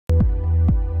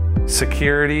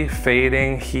Security,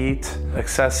 fading, heat,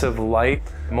 excessive light.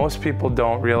 Most people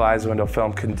don't realize window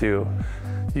film can do.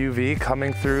 UV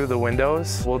coming through the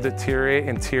windows will deteriorate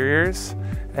interiors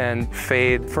and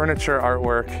fade furniture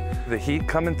artwork. The heat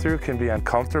coming through can be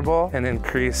uncomfortable and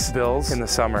increase bills in the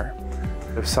summer.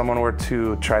 If someone were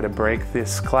to try to break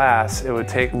this glass, it would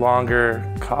take longer,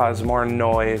 cause more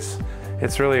noise.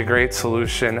 It's really a great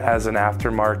solution as an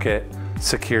aftermarket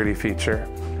security feature.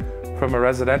 From a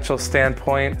residential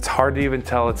standpoint, it's hard to even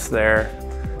tell it's there.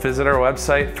 Visit our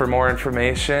website for more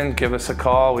information. Give us a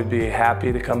call. We'd be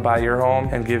happy to come by your home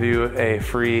and give you a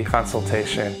free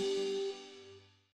consultation.